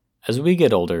As we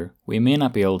get older, we may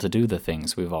not be able to do the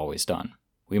things we've always done.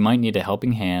 We might need a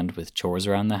helping hand with chores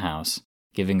around the house,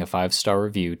 giving a 5-star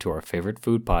review to our favorite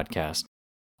food podcast,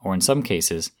 or in some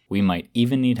cases, we might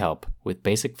even need help with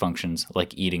basic functions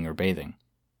like eating or bathing.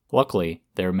 Luckily,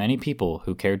 there are many people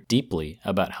who care deeply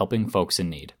about helping folks in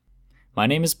need. My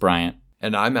name is Bryant.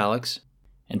 And I'm Alex.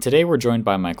 And today we're joined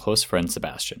by my close friend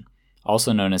Sebastian,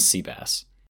 also known as Seabass,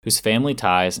 whose family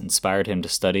ties inspired him to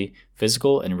study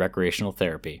physical and recreational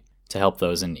therapy to help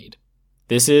those in need.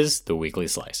 This is The Weekly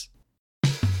Slice.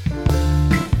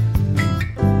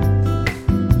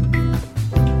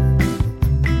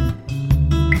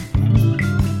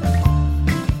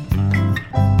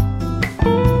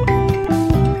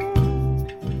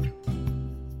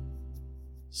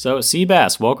 So,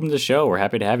 Seabass, welcome to the show. We're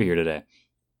happy to have you here today.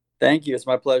 Thank you. It's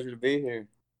my pleasure to be here.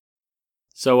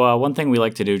 So, one thing we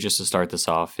like to do just to start this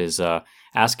off is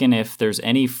asking if there's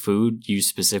any food you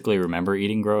specifically remember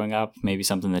eating growing up, maybe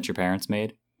something that your parents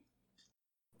made.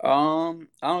 I don't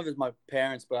know if it's my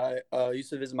parents, but I used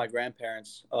to visit my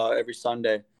grandparents every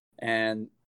Sunday, and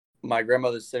my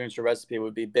grandmother's signature recipe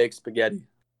would be baked spaghetti.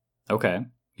 Okay.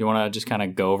 You want to just kind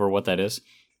of go over what that is?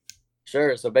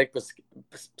 Sure. So baked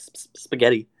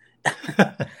spaghetti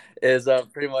is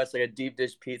pretty much like a deep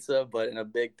dish pizza, but in a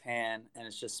big pan, and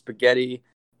it's just spaghetti,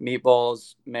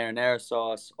 meatballs, marinara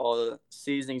sauce, all the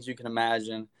seasonings you can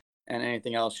imagine, and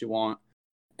anything else you want.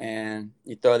 And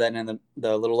you throw that in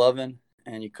the little oven,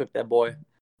 and you cook that boy,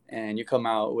 and you come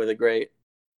out with a great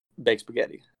baked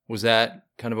spaghetti. Was that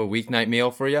kind of a weeknight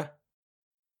meal for you?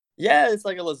 Yeah, it's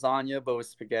like a lasagna, but with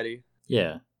spaghetti.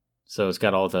 Yeah. So it's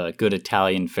got all the good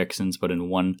Italian fixins, but in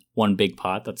one big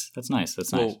pot. That's nice.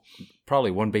 That's nice. Well,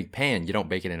 probably one big pan. You don't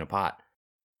bake it in a pot.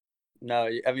 No,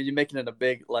 I mean, you make it in a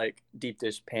big, like, deep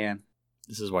dish pan.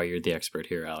 This is why you're the expert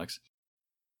here, Alex.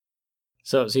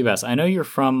 So, Seabass, I know you're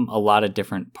from a lot of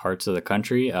different parts of the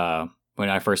country. When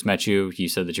I first met you, you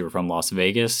said that you were from Las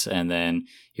Vegas, and then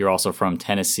you're also from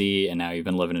Tennessee, and now you've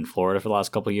been living in Florida for the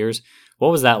last couple of years.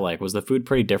 What was that like? Was the food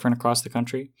pretty different across the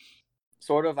country?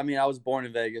 Sort of. I mean, I was born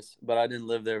in Vegas, but I didn't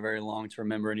live there very long to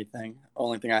remember anything.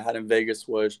 Only thing I had in Vegas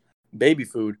was baby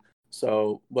food.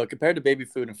 So, but compared to baby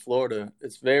food in Florida,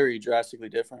 it's very drastically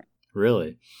different.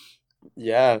 Really?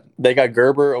 Yeah, they got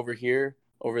Gerber over here.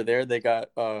 Over there, they got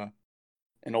an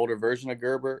older version of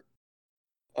Gerber.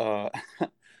 But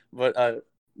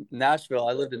Nashville,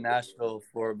 I lived in Nashville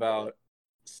for about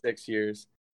 6 years,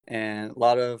 and a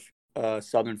lot of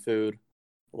Southern food.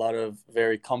 A lot of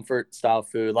very comfort style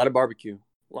food. A lot of barbecue.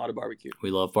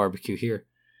 We love barbecue here.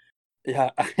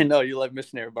 Yeah, I know you love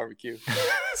missionary barbecue.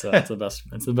 So that's the best.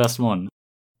 That's the best one.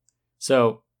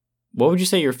 So, what would you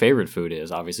say your favorite food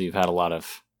is? Obviously, you've had a lot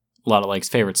of like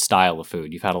favorite style of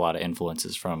food. You've had a lot of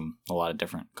influences from a lot of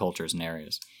different cultures and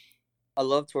areas. I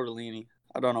love tortellini.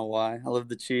 I don't know why. I love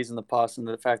the cheese and the pasta and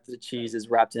the fact that the cheese is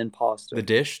wrapped in pasta. The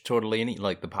dish, tortellini,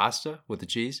 like the pasta with the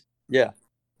cheese? Yeah.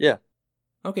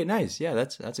 Okay, nice. Yeah,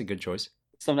 that's a good choice.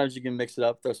 Sometimes you can mix it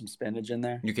up, throw some spinach in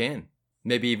there. You can.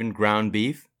 Maybe even ground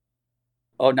beef.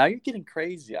 Oh, now you're getting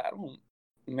crazy.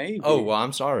 Maybe. Oh, well,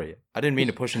 I'm sorry. I didn't mean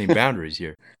to push any boundaries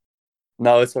here.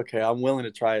 No, it's okay. I'm willing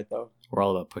to try it, though. We're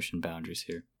all about pushing boundaries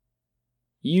here.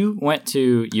 You went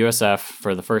to USF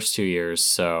for the first 2 years,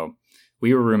 so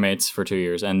we were roommates for 2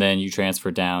 years, and then you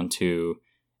transferred down to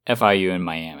FIU in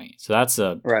Miami. So that's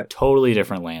a totally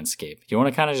different landscape. Do you want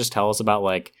to kind of just tell us about,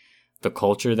 like, the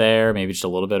culture there, maybe just a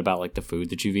little bit about like the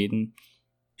food that you've eaten?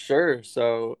 Sure.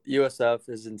 So USF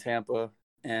is in Tampa,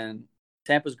 and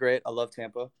Tampa's great. I love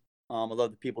Tampa. I love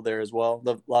the people there as well.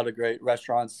 Love a lot of great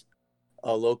restaurants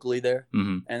locally there.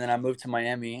 Mm-hmm. And then I moved to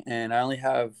Miami, and I only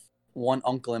have one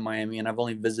uncle in Miami, and I've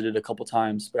only visited a couple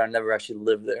times, but I never actually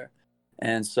lived there.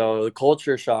 And so the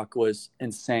culture shock was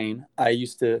insane. I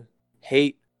used to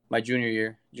hate my junior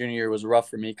year. Junior year was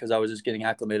rough for me because I was just getting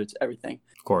acclimated to everything.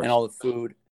 Of course. And all the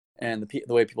food and the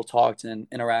way people talked and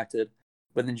interacted.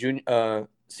 But then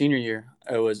senior year,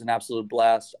 it was an absolute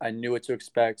blast. I knew what to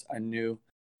expect. I knew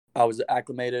I was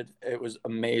acclimated. It was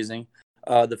amazing.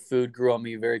 The food grew on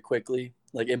me very quickly,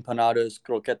 like empanadas,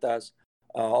 croquetas,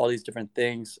 all these different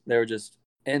things. They were just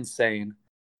insane,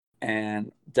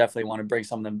 and definitely want to bring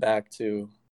some of them back to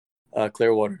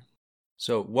Clearwater.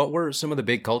 So what were some of the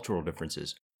big cultural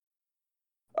differences?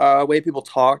 Way people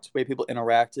talked, way people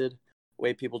interacted,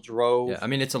 way people drove. Yeah, I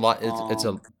mean, it's a lot. It's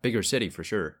a bigger city for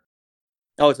sure.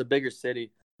 Oh, it's a bigger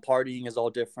city. Partying is all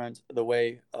different. The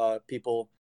way people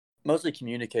mostly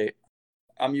communicate.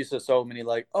 I'm used to so many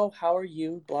like, oh, how are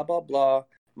you? Blah, blah, blah.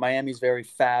 Miami's very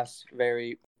fast,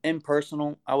 very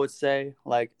impersonal, I would say.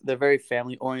 Like, they're very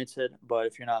family oriented, but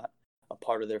if you're not a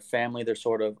part of their family, they're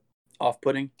sort of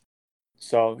off-putting.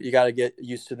 So you got to get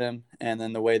used to them, and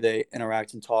then the way they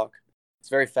interact and talk. It's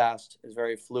very fast. It's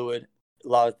very fluid. A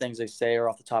lot of things they say are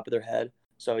off the top of their head,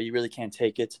 so you really can't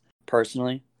take it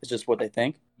personally. It's just what they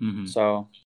think. Hmm. So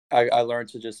I learned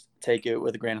to just take it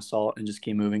with a grain of salt and just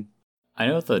keep moving. I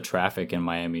know the traffic in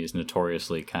Miami is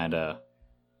notoriously kind of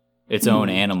its own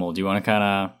animal. Do you want to kind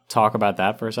of talk about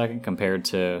that for a second compared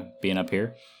to being up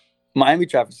here? Miami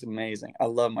traffic is amazing. I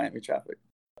love Miami traffic.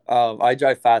 I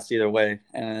drive fast either way,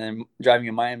 and then driving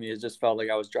in Miami, it just felt like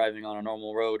I was driving on a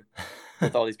normal road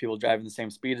with all these people driving the same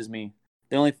speed as me.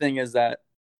 The only thing is that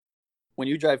when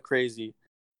you drive crazy,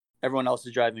 everyone else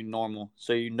is driving normal,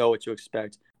 so you know what to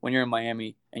expect. When you're in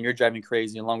Miami and you're driving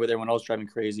crazy, along with everyone else driving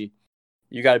crazy,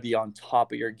 you got to be on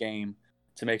top of your game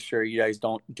to make sure you guys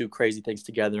don't do crazy things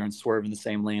together and swerve in the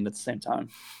same lane at the same time.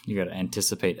 You got to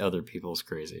anticipate other people's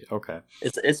crazy. Okay.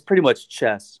 It's pretty much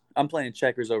chess. I'm playing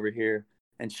checkers over here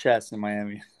and chess in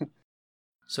Miami.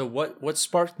 So what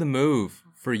sparked the move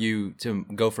for you to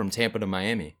go from Tampa to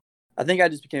Miami? I think I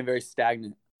just became very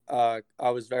stagnant. I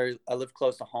lived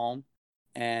close to home,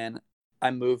 and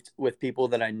I moved with people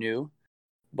that I knew,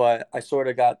 but I sort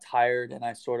of got tired, and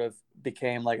I sort of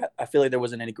became like, I feel like there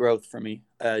wasn't any growth for me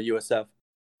at USF.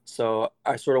 So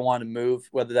I sort of wanted to move,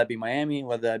 whether that be Miami,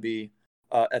 whether that be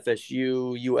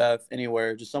FSU, UF,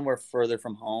 anywhere, just somewhere further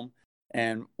from home,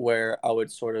 and where I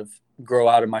would sort of grow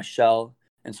out of my shell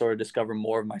and sort of discover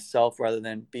more of myself rather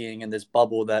than being in this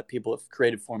bubble that people have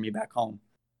created for me back home.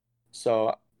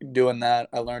 So doing that,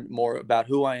 I learned more about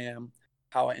who I am,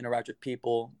 how I interact with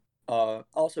people,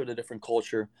 also the different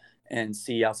culture, and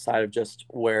see outside of just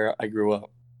where I grew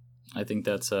up. I think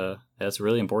that's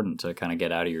really important to kind of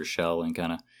get out of your shell and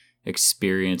kind of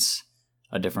experience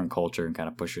a different culture and kind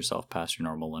of push yourself past your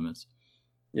normal limits.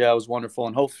 Yeah, it was wonderful,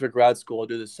 and hopefully for grad school I'll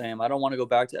do the same. I don't want to go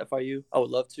back to FIU. I would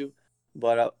love to,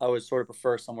 but I would sort of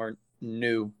prefer somewhere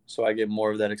new so I get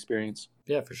more of that experience.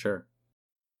 Yeah, for sure.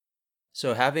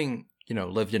 So having,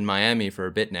 lived in Miami for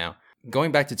a bit now,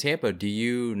 going back to Tampa, do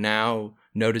you now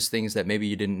notice things that maybe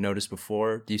you didn't notice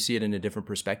before? Do you see it in a different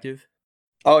perspective?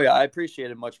 Oh yeah, I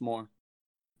appreciate it much more.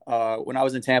 When I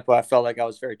was in Tampa, I felt like I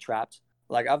was very trapped.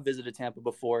 Like I've visited Tampa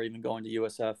before, even going to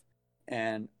USF,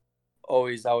 and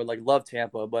always I would like love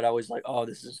Tampa, but I was like, oh,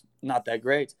 this is not that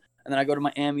great. And then I go to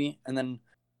Miami, and then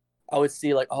I would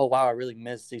see like, oh wow, I really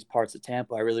miss these parts of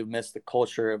Tampa. I really miss the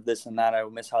culture of this and that. I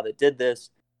would miss how they did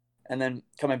this. And then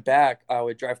coming back, I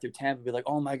would drive through Tampa, and be like,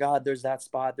 oh my God, there's that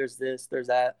spot, there's this, there's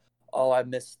that. Oh, I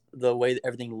miss the way that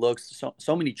everything looks.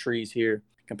 So many trees here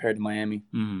compared to Miami.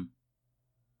 Mm-hmm.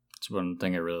 It's one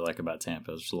thing I really like about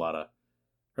Tampa. There's a lot of,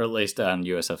 or at least on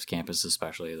USF's campus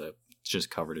especially, that it's just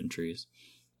covered in trees.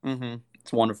 Mm-hmm.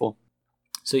 It's wonderful.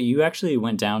 So you actually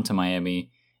went down to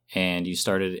Miami and you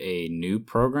started a new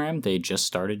program. They just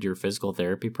started your physical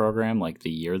therapy program like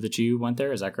the year that you went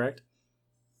there. Is that correct?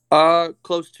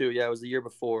 Close to. Yeah, it was the year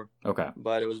before. Okay.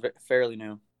 But it was fairly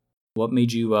new. What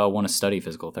made you want to study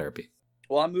physical therapy?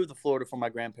 Well, I moved to Florida for my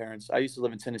grandparents. I used to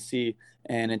live in Tennessee,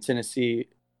 and in Tennessee,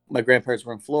 my grandparents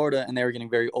were in Florida, and they were getting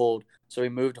very old. So we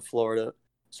moved to Florida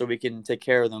so we can take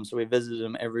care of them. So we visited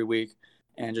them every week,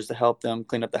 and just to help them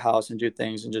clean up the house and do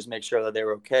things and just make sure that they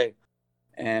were okay.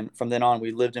 And from then on,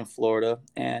 we lived in Florida.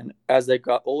 And as they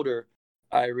got older,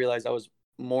 I realized I was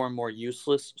more and more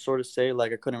useless, sort of say.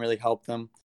 Like I couldn't really help them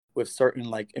with certain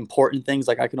like important things.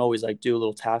 Like I can always like do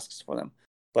little tasks for them.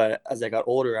 But as I got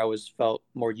older, I was felt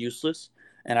more useless,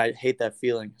 and I hate that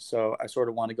feeling. So I sort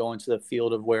of want to go into the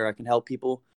field of where I can help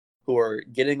people who are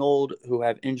getting old, who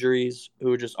have injuries,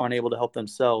 who just aren't able to help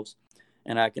themselves,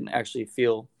 and I can actually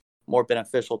feel more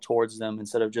beneficial towards them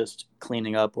instead of just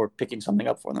cleaning up or picking something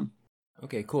up for them.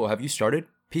 Okay, cool. Have you started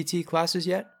PT classes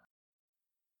yet?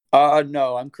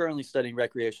 No, I'm currently studying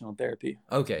recreational therapy.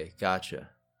 Okay, gotcha.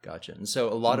 And so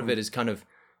a lot of it is kind of,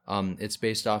 it's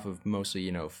based off of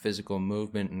mostly, physical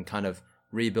movement and kind of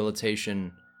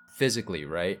rehabilitation physically,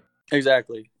 right?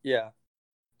 Exactly. Yeah.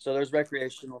 So there's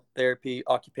recreational therapy,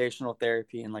 occupational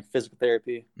therapy, and like physical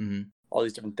therapy. Mm-hmm. All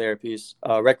these different therapies.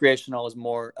 Recreational is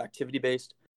more activity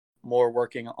based, more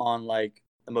working on like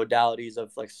the modalities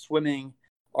of like swimming,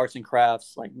 arts and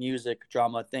crafts, like music,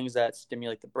 drama, things that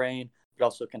stimulate the brain, but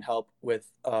also can help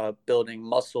with building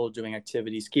muscle, doing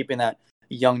activities, keeping that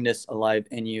youngness alive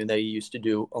in you that you used to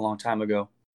do a long time ago.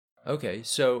 Okay,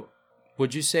 so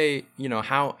would you say,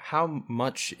 how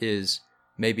much is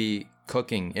maybe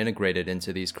cooking integrated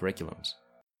into these curriculums?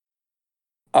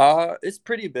 It's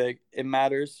pretty big. It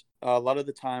matters. A lot of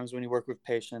the times when you work with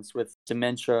patients with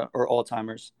dementia or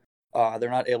Alzheimer's, they're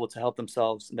not able to help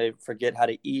themselves. They forget how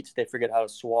to eat. They forget how to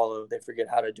swallow. They forget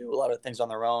how to do a lot of things on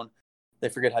their own. They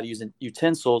forget how to use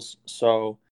utensils.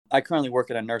 So I currently work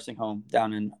at a nursing home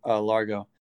down in Largo,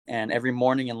 and every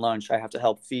morning and lunch I have to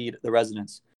help feed the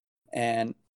residents.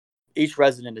 And each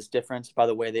resident is different by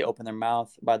the way they open their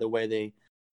mouth, by the way they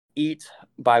eat,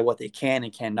 by what they can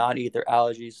and cannot eat, their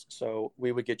allergies. So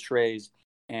we would get trays,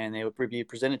 and they would be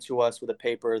presented to us with a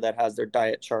paper that has their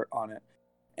diet chart on it.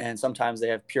 And sometimes they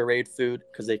have pureed food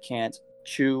because they can't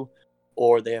chew,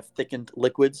 or they have thickened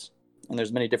liquids, and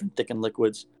there's many different thickened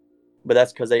liquids. But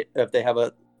that's because if they have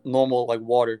a normal like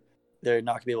water, they're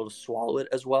not gonna be able to swallow it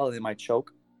as well, and they might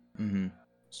choke. Mm-hmm.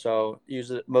 So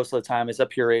usually, most of the time, it's a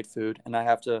pureed food, and I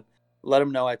have to let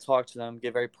them know. I talk to them,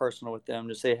 get very personal with them,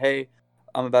 to say, "Hey,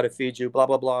 I'm about to feed you, blah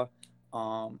blah blah.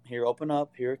 Here, open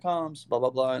up. Here it comes, blah blah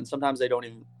blah." And sometimes they don't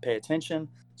even pay attention.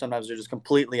 Sometimes they're just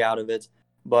completely out of it.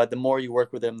 But the more you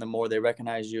work with them, the more they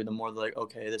recognize you. The more they're like,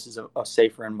 "Okay, this is a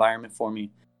safer environment for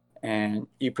me." And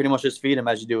you pretty much just feed them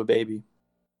as you do a baby.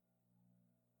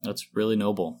 That's really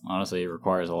noble. Honestly, it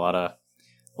requires a lot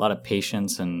of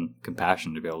patience and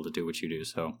compassion to be able to do what you do.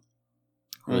 So,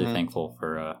 really thankful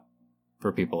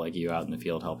for people like you out in the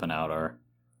field helping out our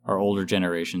older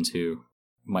generations who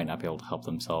might not be able to help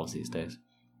themselves these days.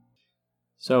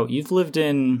 So, you've lived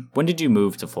in. When did you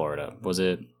move to Florida? Was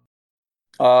it?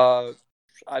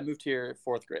 I moved here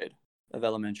 4th grade of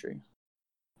elementary,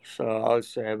 so I would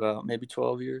say about maybe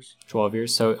 12 years. 12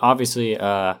 years. So obviously,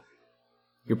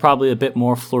 you're probably a bit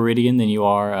more Floridian than you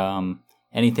are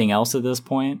anything else at this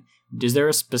point. Is there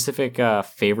a specific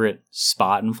favorite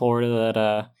spot in Florida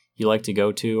that you like to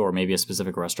go to, or maybe a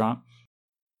specific restaurant?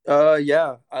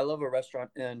 Yeah, I love a restaurant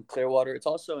in Clearwater. It's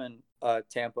also in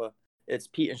Tampa. It's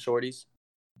Pete and Shorty's.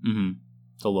 Mm-hmm.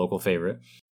 It's a local favorite.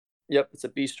 Yep, it's a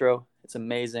bistro. It's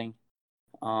amazing.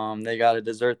 They got a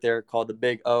dessert there called the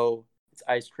Big O. It's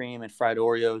ice cream and fried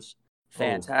Oreos.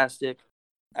 Fantastic.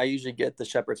 I usually get the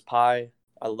shepherd's pie.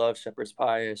 I love shepherd's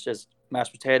pie. It's just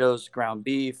mashed potatoes, ground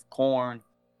beef, corn,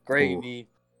 gravy,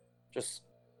 just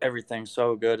everything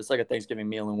so good. It's like a Thanksgiving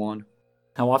meal in one.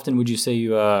 How often would you say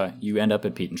you end up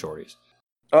at Pete and Shorty's?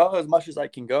 Oh, as much as I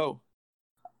can go.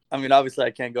 I mean, obviously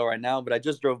I can't go right now, but I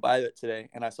just drove by it today,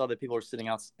 and I saw that people were sitting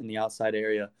out in the outside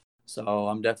area. So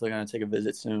I'm definitely going to take a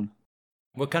visit soon.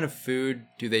 What kind of food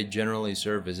do they generally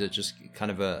serve? Is it just kind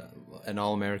of an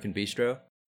all-American bistro?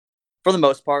 For the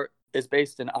most part, it's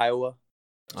based in Iowa.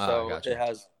 So gotcha. It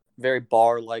has very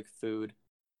bar-like food.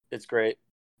 It's great.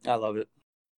 I love it.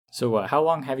 So how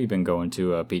long have you been going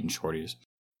to Pete and Shorty's?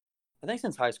 I think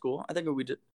since high school. I think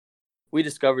we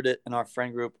discovered it in our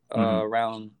friend group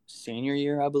around senior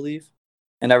year, I believe.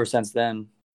 And ever since then,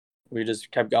 we just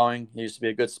kept going. It used to be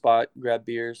a good spot, grab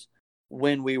beers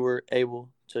when we were able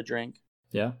to drink.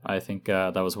 Yeah, I think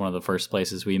that was one of the first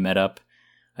places we met up.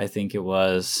 I think it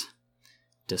was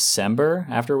December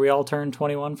after we all turned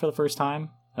 21 for the first time.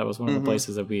 That was one of the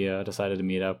places that we decided to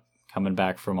meet up, coming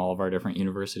back from all of our different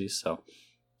universities. So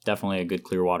definitely a good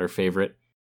Clearwater favorite.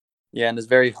 Yeah, and it's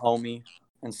very homey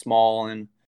and small and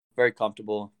very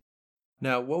comfortable.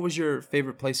 Now, what was your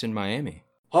favorite place in Miami?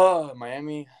 Oh,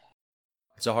 Miami.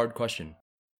 It's a hard question.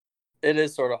 It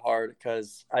is sort of hard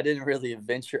because I didn't really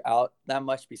venture out that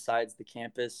much besides the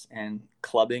campus and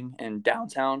clubbing and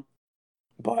downtown.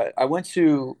 But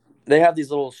they have these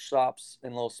little shops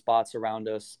and little spots around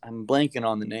us. I'm blanking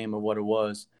on the name of what it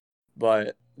was,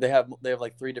 but they have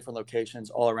like 3 different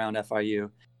locations all around FIU,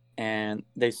 and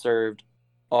they served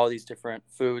all these different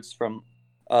foods from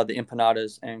the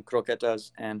empanadas and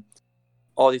croquetas and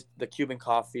the Cuban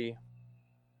coffee,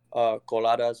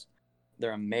 coladas.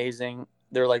 They're amazing.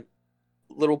 They're like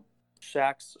little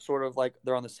shacks, sort of like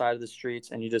they're on the side of the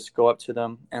streets, and you just go up to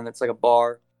them, and it's like a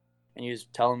bar, and you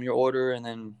just tell them your order, and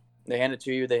then they hand it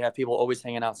to you. They have people always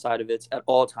hanging outside of it at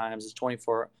all times. It's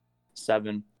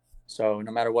 24/7. So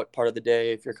no matter what part of the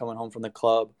day, if you're coming home from the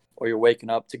club or you're waking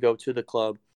up to go to the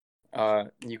club,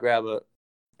 you grab a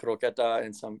croqueta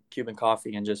and some Cuban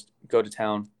coffee and just go to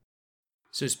town.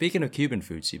 So speaking of Cuban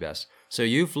food, Seabass, so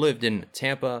you've lived in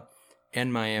Tampa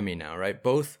and Miami now, right?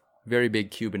 Both very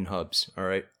big Cuban hubs, all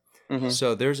right? Mm-hmm.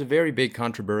 So there's a very big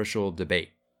controversial debate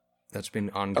that's been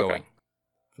ongoing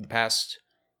for the past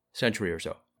century or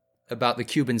so about the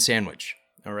Cuban sandwich,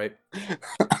 all right?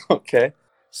 Okay.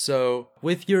 So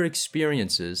with your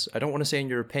experiences, I don't want to say in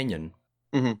your opinion,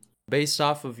 based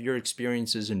off of your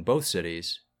experiences in both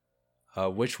cities,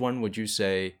 which one would you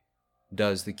say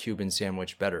does the Cuban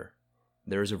sandwich better?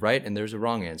 There's a right and there's a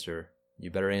wrong answer. You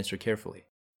better answer carefully.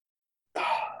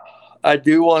 I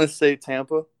do want to say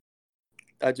Tampa.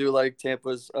 I do like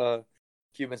Tampa's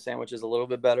Cuban sandwiches a little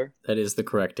bit better. That is the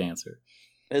correct answer.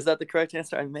 Is that the correct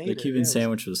answer? I made it. The Cuban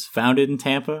sandwich was founded in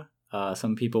Tampa.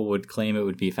 Some people would claim it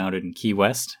would be founded in Key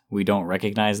West. We don't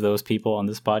recognize those people on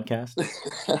this podcast.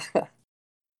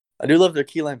 I do love their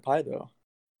key lime pie, though.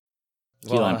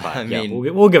 Key lime pie.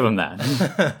 We'll give them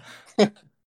that.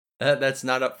 That's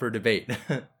not up for debate.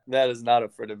 That is not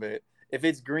up for debate. If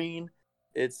it's green,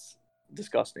 it's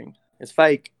disgusting. It's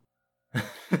fake.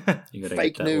 You gotta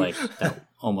fake get that, like that,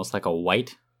 almost like a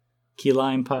white key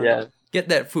lime pie. Yeah. Get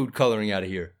that food coloring out of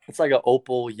here. It's like an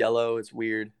opal yellow. It's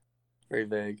weird. Very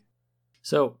vague.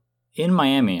 So in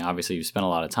Miami, obviously you've spent a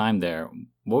lot of time there.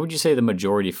 What would you say the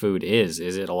majority food is?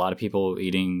 Is it a lot of people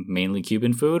eating mainly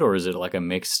Cuban food, or is it like a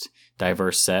mixed,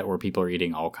 diverse set where people are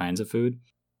eating all kinds of food?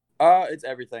 It's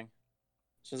everything.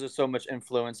 Since there's so much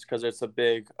influence, because it's a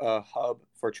big hub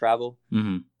for travel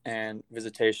and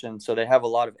visitation. So they have a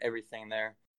lot of everything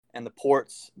there. And the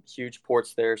ports, huge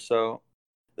ports there. So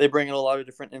they bring in a lot of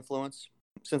different influence.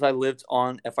 Since I lived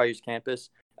on FIU's campus,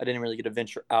 I didn't really get to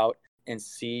venture out and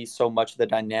see so much of the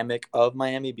dynamic of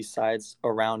Miami besides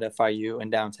around FIU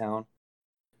and downtown.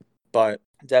 But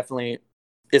definitely,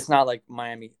 it's not like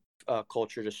Miami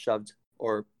culture just shoved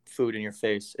or food in your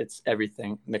face. It's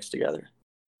everything mixed together.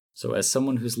 So as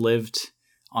someone who's lived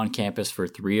on campus for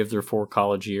 3 of their 4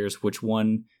 college years, which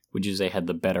one would you say had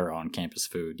the better on-campus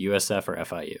food, USF or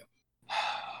FIU?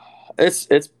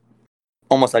 It's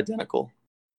almost identical.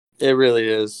 It really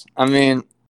is. I mean,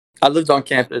 I lived on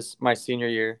campus my senior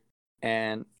year,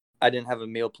 and I didn't have a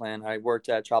meal plan. I worked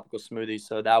at Tropical Smoothie,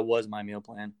 so that was my meal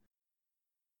plan.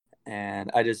 And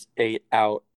I just ate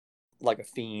out like a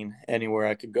fiend anywhere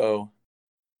I could go.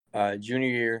 Junior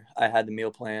year, I had the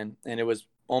meal plan, and it was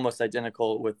almost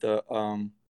identical with the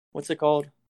what's it called,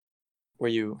 where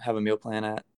you have a meal plan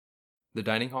at the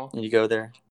dining hall and you go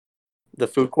there, the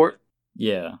food court.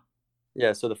 Yeah.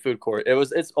 So the food court,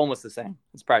 it's almost the same.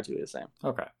 It's practically the same.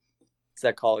 Okay. It's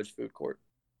that college food court.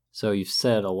 So you've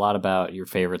said a lot about your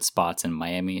favorite spots in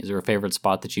Miami. Is there a favorite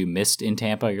spot that you missed in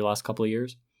Tampa your last couple of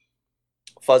years?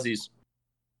 Fuzzies.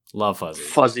 Love Fuzzies.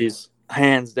 Fuzzies,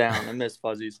 hands down. I miss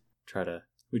Fuzzies.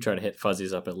 We try to hit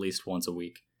Fuzzies up at least once a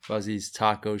week. Fuzzies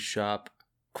Taco Shop.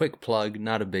 Quick plug,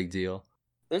 not a big deal.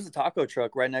 There's a taco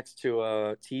truck right next to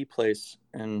a tea place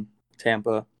in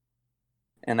Tampa,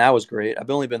 and that was great. I've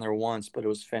only been there once, but it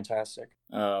was fantastic.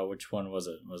 Which one was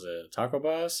it? Was it Taco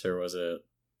Bus or was it?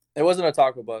 It wasn't a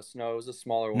taco bus. No, it was a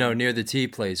smaller one. No, near the tea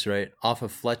place, right? Off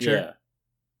of Fletcher?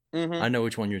 Yeah. Mm-hmm. I know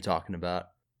which one you're talking about.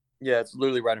 Yeah, it's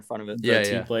literally right in front of it. The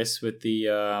tea place with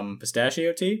the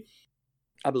pistachio tea?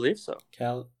 I believe so.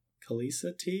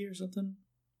 Kalisa tea or something?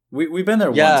 We've been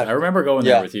there once. I remember going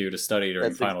there with you to study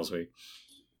during finals week.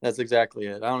 That's exactly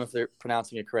it. I don't know if they're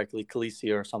pronouncing it correctly,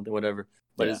 Khaleesi or something, whatever.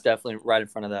 But it's definitely right in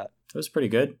front of that. It was pretty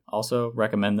good. Also,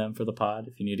 recommend them for the pod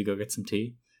if you need to go get some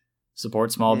tea.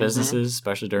 Support small businesses,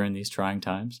 especially during these trying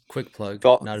times. Quick plug.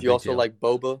 If you also like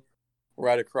boba,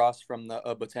 right across from the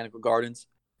Botanical Gardens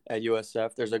at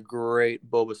USF, there's a great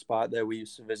boba spot that we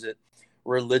used to visit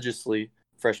religiously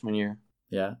freshman year.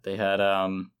 Yeah, they had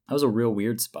that was a real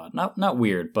weird spot. Not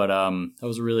weird, but that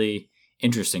was a really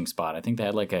interesting spot. I think they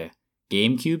had like a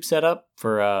GameCube set up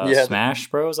for Smash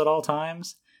Bros at all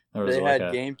times. They had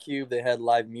GameCube, they had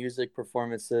live music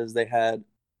performances, they had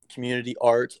community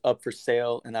art up for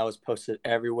sale, and that was posted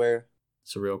everywhere.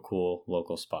 It's a real cool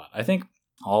local spot. I think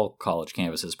all college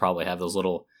campuses probably have those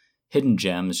little hidden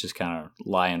gems just kind of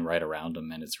lying right around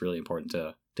them, and it's really important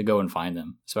to go and find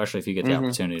them, especially if you get the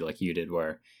opportunity like you did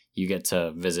where you get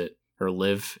to visit or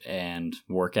live and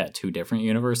work at 2 different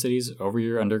universities over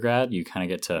your undergrad. You kind of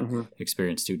get to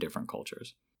experience 2 different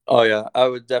cultures. Oh yeah, I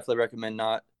would definitely recommend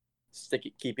not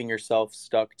keeping yourself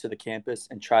stuck to the campus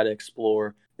and try to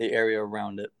explore the area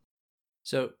around it.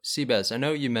 So, Seabass, I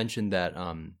know you mentioned that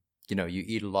you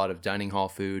eat a lot of dining hall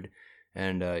food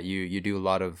and you do a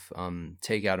lot of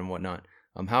takeout and whatnot.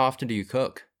 How often do you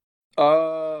cook?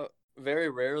 Very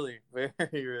rarely. Very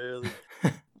rarely.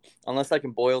 Unless I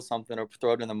can boil something or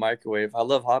throw it in the microwave. I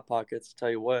love Hot Pockets,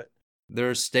 tell you what. They're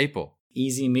a staple.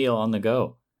 Easy meal on the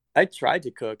go. I tried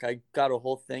to cook. I got a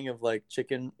whole thing of like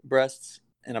chicken breasts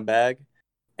in a bag,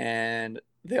 and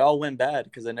they all went bad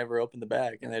because I never opened the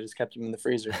bag, and I just kept them in the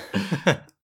freezer.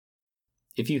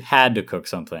 If you had to cook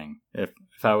something, if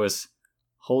I was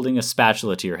holding a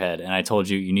spatula to your head and I told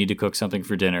you you need to cook something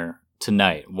for dinner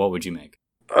tonight, what would you make?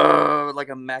 Like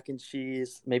a mac and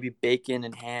cheese, maybe bacon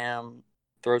and ham.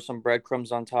 Throw some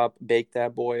breadcrumbs on top, bake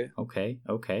that boy. Okay.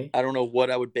 I don't know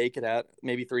what I would bake it at.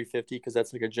 Maybe 350 because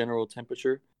that's like a general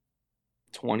temperature.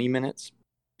 20 minutes,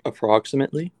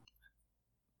 approximately.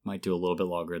 Might do a little bit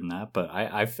longer than that, but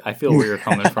I feel where you're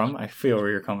coming from. I feel where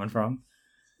you're coming from.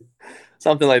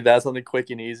 Something like that, something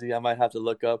quick and easy. I might have to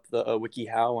look up the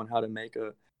WikiHow on how to make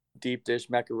a deep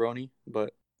dish macaroni,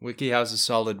 but WikiHow's a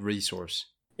solid resource.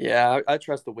 Yeah, I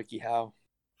trust the WikiHow.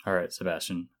 All right,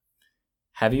 Sebastian.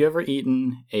 Have you ever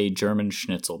eaten a German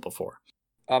schnitzel before?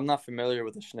 I'm not familiar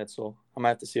with a schnitzel. I might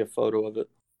have to see a photo of it.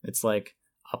 It's like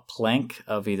a plank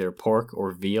of either pork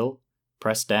or veal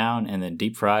pressed down and then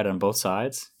deep fried on both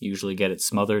sides. You usually get it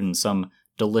smothered in some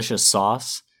delicious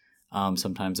sauce.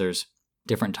 Sometimes there's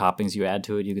different toppings you add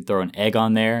to it. You could throw an egg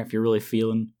on there if you're really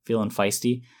feeling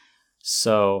feisty.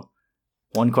 So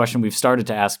one question we've started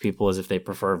to ask people is if they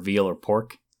prefer veal or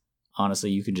pork.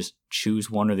 Honestly, you can just choose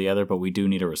one or the other, but we do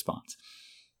need a response.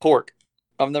 Pork.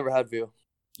 I've never had veal.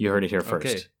 You heard it here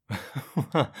first.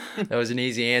 Okay. That was an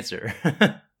easy answer.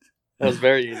 That was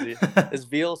very easy. Is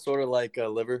veal sort of like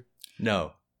liver?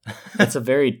 No. It's a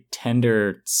very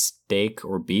tender steak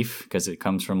or beef because it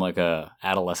comes from like a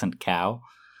adolescent cow.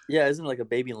 Yeah, isn't it like a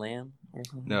baby lamb or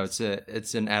something? No, it's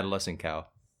an adolescent cow.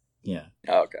 Yeah.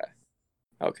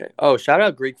 Okay. Oh, shout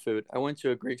out Greek food. I went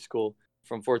to a Greek school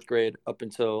from 4th grade up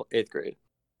until 8th grade.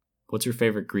 What's your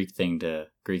favorite Greek thing to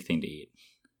eat?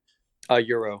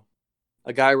 Gyro.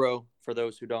 A gyro, for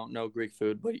those who don't know Greek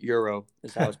food, but gyro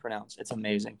is how it's pronounced. It's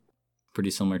amazing.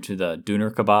 Pretty similar to the doner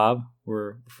kebab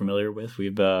we're familiar with.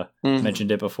 We've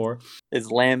mentioned it before. It's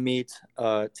lamb meat,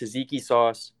 tzatziki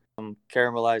sauce, some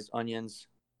caramelized onions.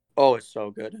 Oh, it's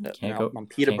so good. And on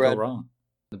pita bread. Go wrong.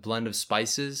 The blend of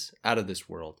spices, out of this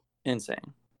world.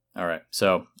 Insane. All right.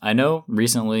 So I know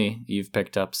recently you've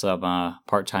picked up some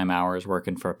part-time hours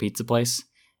working for a pizza place.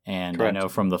 And correct. I know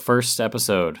from the first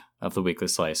episode of the Weekly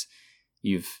Slice,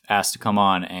 you've asked to come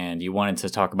on and you wanted to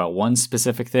talk about one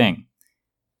specific thing.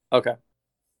 Okay.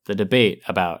 The debate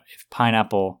about if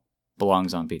pineapple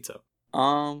belongs on pizza.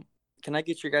 Can I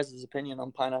get your guys' opinion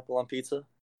on pineapple on pizza?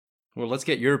 Well, let's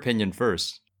get your opinion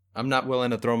first. I'm not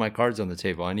willing to throw my cards on the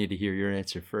table. I need to hear your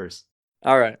answer first.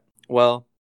 All right. Well,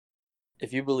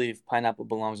 if you believe pineapple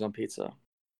belongs on pizza,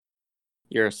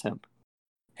 you're a simp.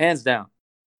 Hands down.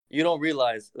 You don't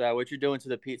realize that what you're doing to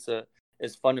the pizza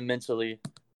is fundamentally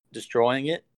destroying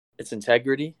it, its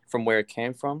integrity from where it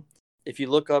came from. If you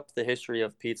look up the history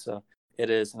of pizza, it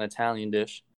is an Italian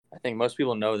dish. I think most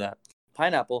people know that.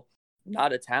 Pineapple,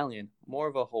 not Italian, more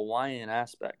of a Hawaiian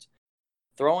aspect.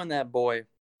 Throwing that boy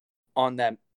on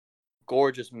that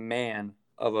gorgeous man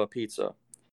of a pizza,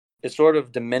 it sort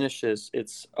of diminishes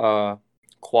its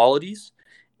qualities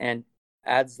and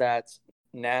adds that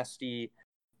nasty,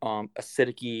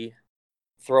 acidic-y,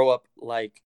 throw-up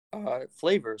like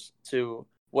flavors to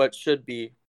what should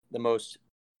be the most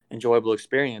enjoyable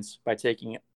experience by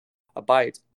taking a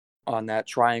bite on that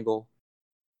triangle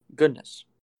goodness.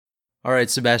 All right,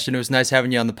 Sebastian, it was nice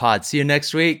having you on the pod. See you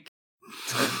next week.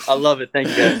 I love it. Thank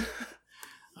you,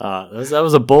 guys. That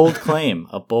was a bold claim.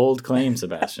 A bold claim,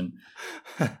 Sebastian.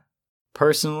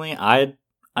 Personally, I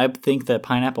think that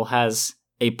pineapple has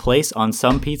a place on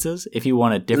some pizzas if you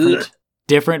want a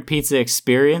different pizza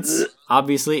experience.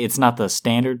 Obviously, it's not the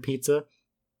standard pizza.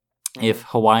 If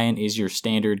Hawaiian is your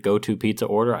standard go-to pizza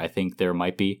order, I think there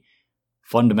might be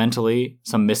fundamentally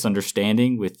some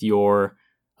misunderstanding with your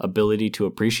ability to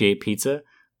appreciate pizza.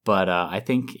 But I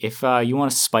think if you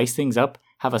want to spice things up,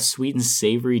 have a sweet and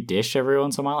savory dish every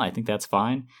once in a while, I think that's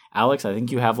fine. Alex, I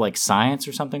think you have like science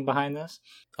or something behind this.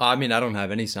 I mean, I don't have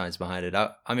any science behind it.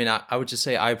 I would just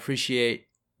say I appreciate,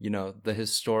 the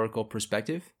historical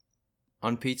perspective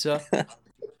on pizza.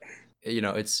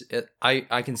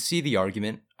 I can see the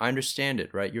argument. I understand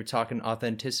it, right? You're talking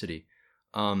authenticity.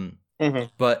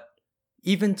 But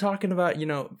even talking about,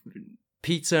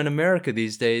 pizza in America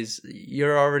these days,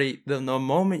 you're already, the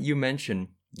moment you mention,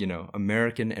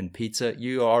 American and pizza,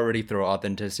 you already throw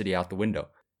authenticity out the window.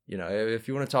 If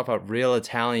you want to talk about real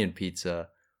Italian pizza,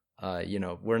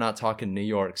 we're not talking New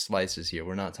York slices here.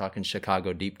 We're not talking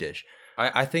Chicago deep dish.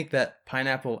 I think that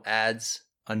pineapple adds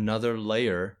another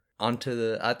layer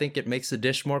onto I think it makes the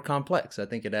dish more complex. I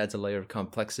think it adds a layer of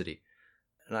complexity.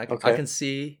 And I can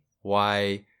see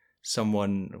why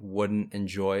someone wouldn't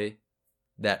enjoy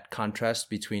that contrast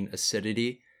between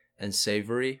acidity and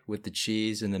savory with the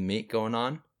cheese and the meat going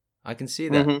on. I can see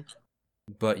that.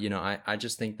 But, I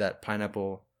just think that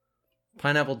pineapple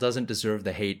doesn't deserve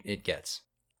the hate it gets.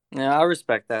 Yeah, I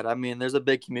respect that. I mean, there's a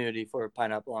big community for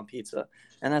pineapple on pizza,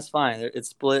 and that's fine. It's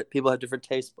split. People have different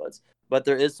taste buds. But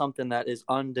there is something that is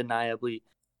undeniably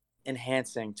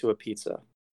enhancing to a pizza.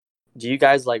 Do you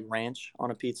guys like ranch on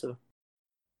a pizza?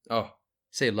 Oh,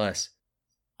 say less.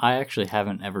 I actually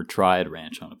haven't ever tried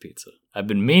ranch on a pizza. I've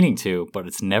been meaning to, but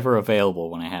it's never available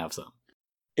when I have some.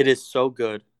 It is so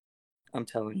good. I'm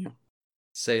telling you.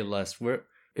 Say less.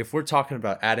 If we're talking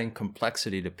about adding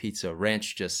complexity to pizza,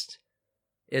 ranch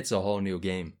it's a whole new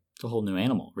game. It's a whole new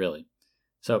animal, really.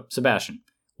 So, Sebastian,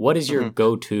 what is your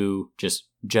go-to just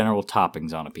general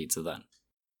toppings on a pizza then?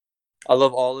 I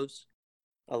love olives.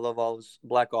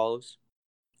 Black olives.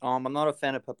 I'm not a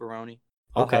fan of pepperoni.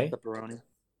 I'll have Okay. pepperoni.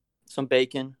 Some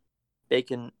bacon.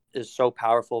 Bacon is so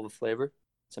powerful of a flavor.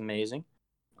 It's amazing.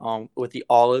 With the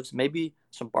olives, maybe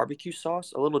some barbecue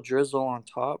sauce, a little drizzle on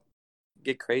top.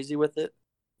 Get crazy with it.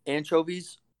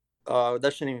 Anchovies,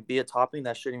 that shouldn't even be a topping.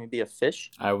 That shouldn't even be a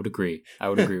fish. I would agree. I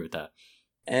would agree with that.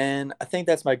 And I think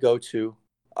that's my go-to.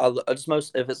 I just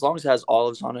most if as long as it has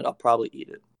olives on it, I'll probably eat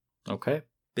it. Okay.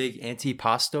 Big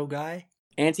antipasto guy?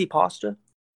 Antipasta?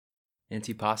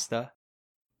 Antipasta?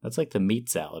 That's like the meat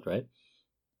salad, right?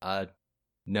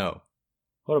 No.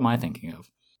 What am I thinking of?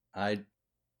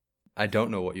 I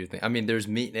don't know what you think. I mean, there's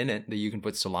meat in it. You can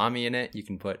put salami in it. You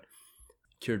can put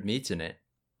cured meats in it.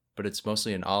 But it's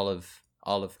mostly an olive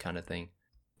kind of thing.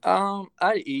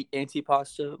 I eat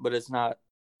antipasta, but it's not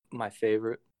my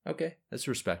favorite. Okay, that's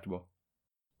respectable.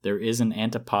 There is an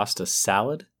antipasta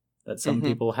salad that some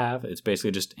people have. It's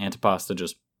basically just antipasta,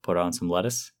 just put on some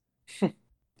lettuce.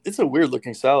 It's a weird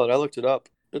looking salad. I looked it up.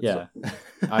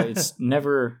 It's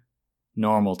never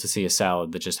normal to see a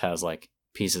salad that just has like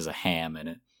pieces of ham in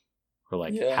it or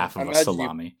like half of a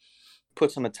salami.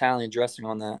 Put some Italian dressing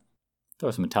on that. Throw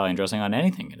some Italian dressing on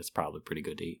anything and it's probably pretty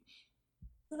good to eat.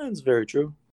 That's very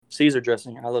true. Caesar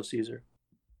dressing. I love Caesar.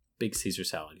 Big Caesar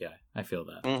salad guy. I feel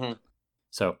that. Mm-hmm.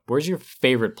 So, where's your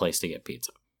favorite place to get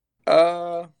pizza?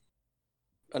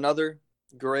 Another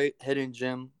great hidden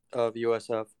gem of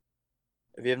USF.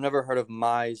 If you have never heard of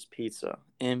Mai's Pizza,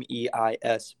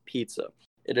 MEIS Pizza,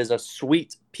 it is a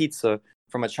sweet pizza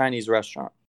from a Chinese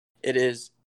restaurant. It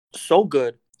is so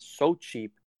good, so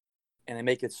cheap, and they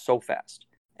make it so fast.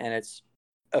 And it's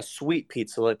a sweet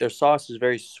pizza. Like their sauce is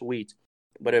very sweet,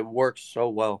 but it works so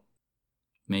well.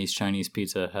 Mai's Chinese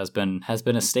Pizza has been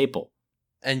a staple.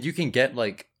 And you can get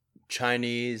like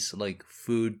Chinese like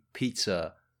food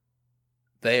pizza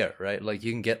there, right? Like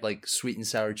you can get like sweet and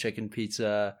sour chicken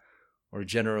pizza or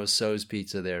General Tso's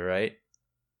pizza there, right?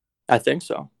 I think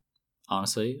so.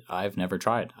 Honestly, I've never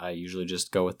tried. I usually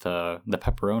just go with the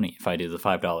pepperoni if I do the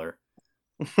 $5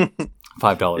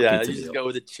 $5 yeah, pizza you just deal. go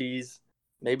with the cheese,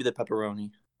 maybe the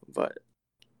pepperoni, but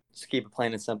just keep it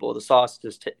plain and simple. The sauce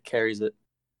just carries it.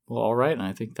 Well, all right, and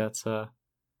I think that's a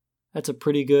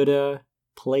pretty good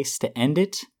place to end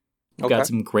it. We've got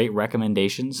some great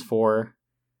recommendations for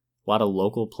a lot of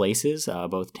local places,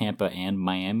 both Tampa and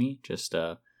Miami. Just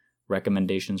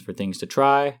recommendations for things to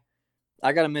try.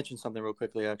 I got to mention something real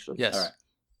quickly, actually. Yes.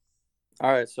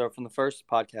 All right. So from the first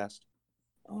podcast,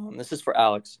 this is for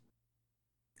Alex.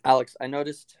 Alex, I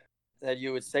noticed that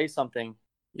you would say something.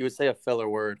 You would say a filler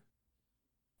word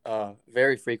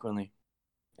very frequently.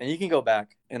 And you can go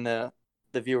back, and the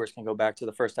viewers can go back to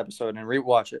the first episode and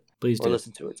rewatch it. Please do. Or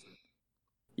listen to it.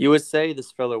 You would say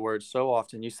this filler word so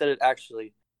often. You said it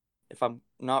actually, if I'm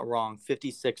not wrong,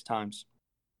 56 times.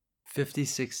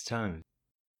 56 times.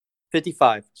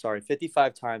 55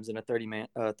 times in a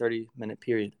 30-minute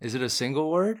period. Is it a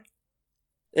single word?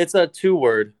 It's a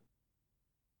 2-word.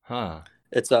 Huh.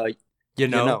 It's a you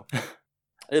know.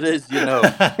 It is, you know.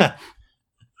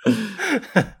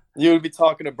 You would be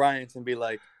talking to Bryant and be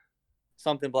like,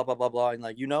 something blah, blah, blah, blah, and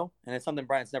like, you know? And it's something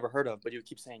Bryant's never heard of, but you would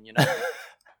keep saying, you know?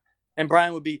 And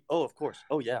Brian would be, oh, of course.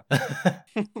 Oh, yeah. I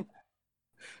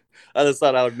just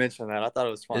thought I would mention that. I thought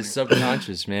it was funny. It's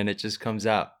subconscious, man. It just comes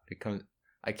out.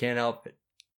 I can't help it.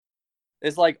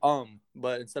 It's like,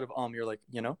 but instead of you're like,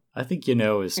 you know? I think you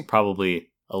know is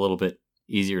probably a little bit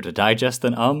easier to digest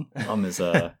than is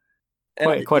quite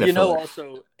a you know filler.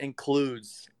 Also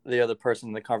includes the other person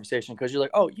in the conversation because you're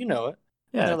like, oh, you know it.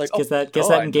 Yeah, like, gets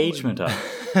that engagement up.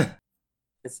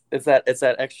 It's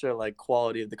that extra like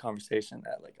quality of the conversation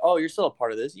that like, oh, you're still a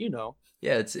part of this, you know.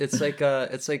 Yeah, it's like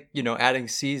adding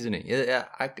seasoning.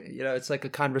 It's like a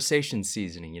conversation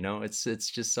seasoning.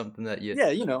 It's just something that you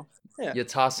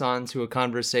toss on to a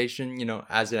conversation,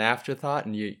 as an afterthought,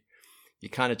 and you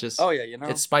kind of just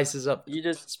it spices up.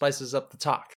 Spices up the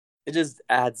talk. It just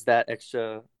adds that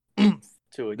extra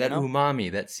to it. That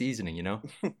umami, that seasoning.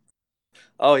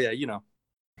 Oh yeah,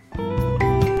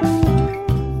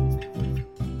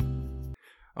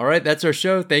 All right, that's our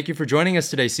show. Thank you for joining us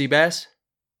today, Seabass.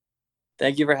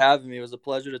 Thank you for having me. It was a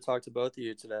pleasure to talk to both of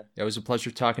you today. It was a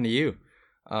pleasure talking to you.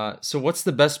 So what's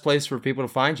the best place for people to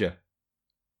find you?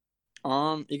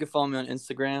 You can follow me on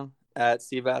Instagram at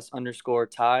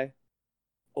Seabass_Ty,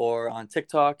 or on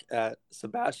TikTok at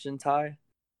Sebastian Ty,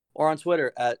 or on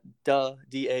Twitter at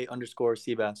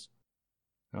DA_Seabass.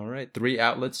 All right, 3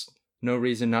 outlets. No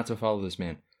reason not to follow this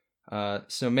man.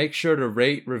 So make sure to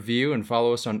rate, review, and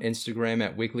follow us on Instagram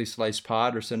at Weekly Slice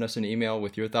Pod, or send us an email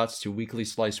with your thoughts to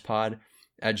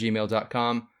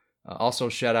weeklyslicepod@gmail.com. Also,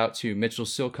 shout out to Mitchell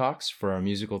Silcox for our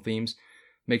musical themes.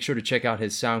 Make sure to check out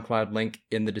his SoundCloud link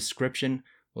in the description.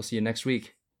 We'll see you next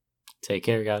week. Take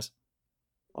care, guys.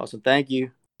 Awesome. Thank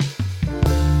you.